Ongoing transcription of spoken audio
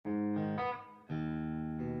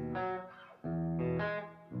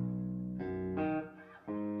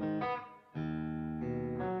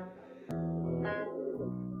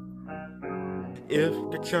If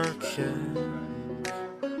the churches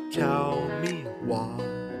tell me what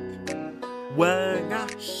I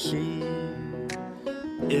see,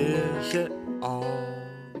 is it all?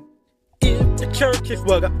 If the church is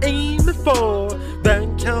what I'm aiming for,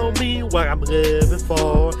 then tell me what I'm living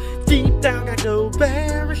for. Deep down I know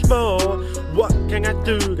very small. What can I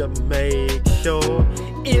do to make sure?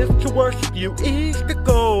 If to worship you is the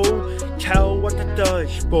goal, tell what I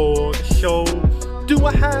does for the show. Do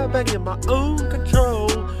I have any of my own control?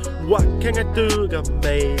 What can I do to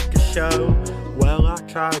make a show? Well, I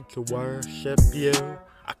tried to worship you,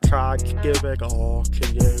 I tried to give it all to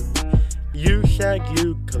you. You said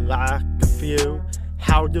you collect a few.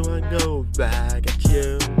 How do I know that it's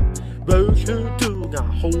you? Those who do not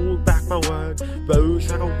hold back my word, those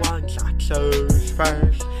are the ones I chose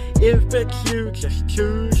first. If it's you just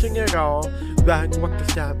choosing it all, then what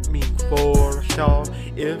does that mean for us all?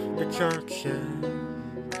 If the churches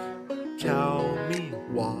tell me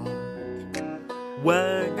what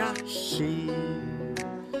I see,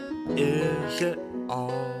 is it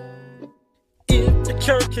all? If the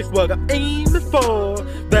church is what I'm aiming for,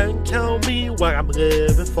 then tell me what I'm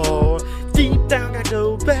living for. Deep down I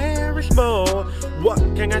know very small. What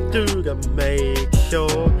can I do to make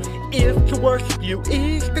sure? If to worship you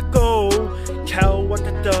is the goal, tell what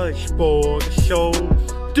I does for the show.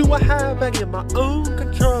 Do I have any of my own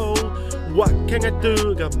control? What can I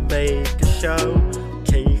do to make a show?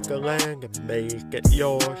 Take the land and make it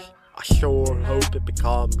yours. I sure hope it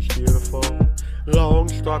becomes beautiful. Long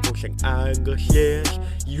struggles and endless years,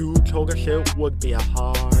 you told us it would be a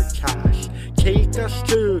hard task. Take us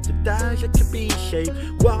to the desert to be safe.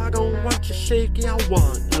 Well, I don't want your safety, I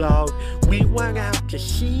want love. We went out to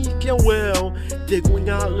seek your will. Did we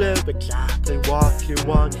not live exactly what you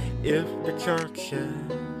want? If the churches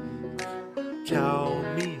tell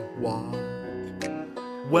me what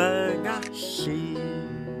I see,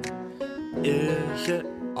 is it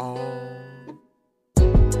all?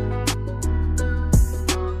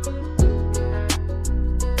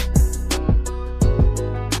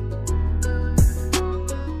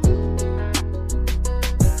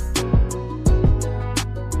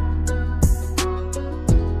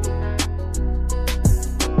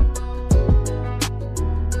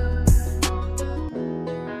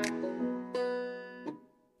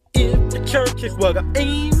 If the church is what I'm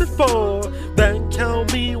aiming for, then tell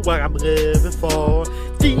me what I'm living for.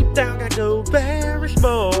 Deep down I know very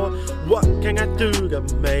small. What can I do to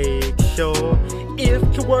make sure? If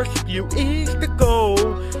to worship you is the goal,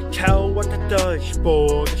 tell what I does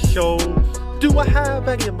for the show. Do I have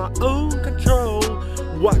any of my own control?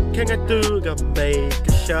 What can I do to make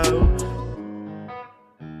a show?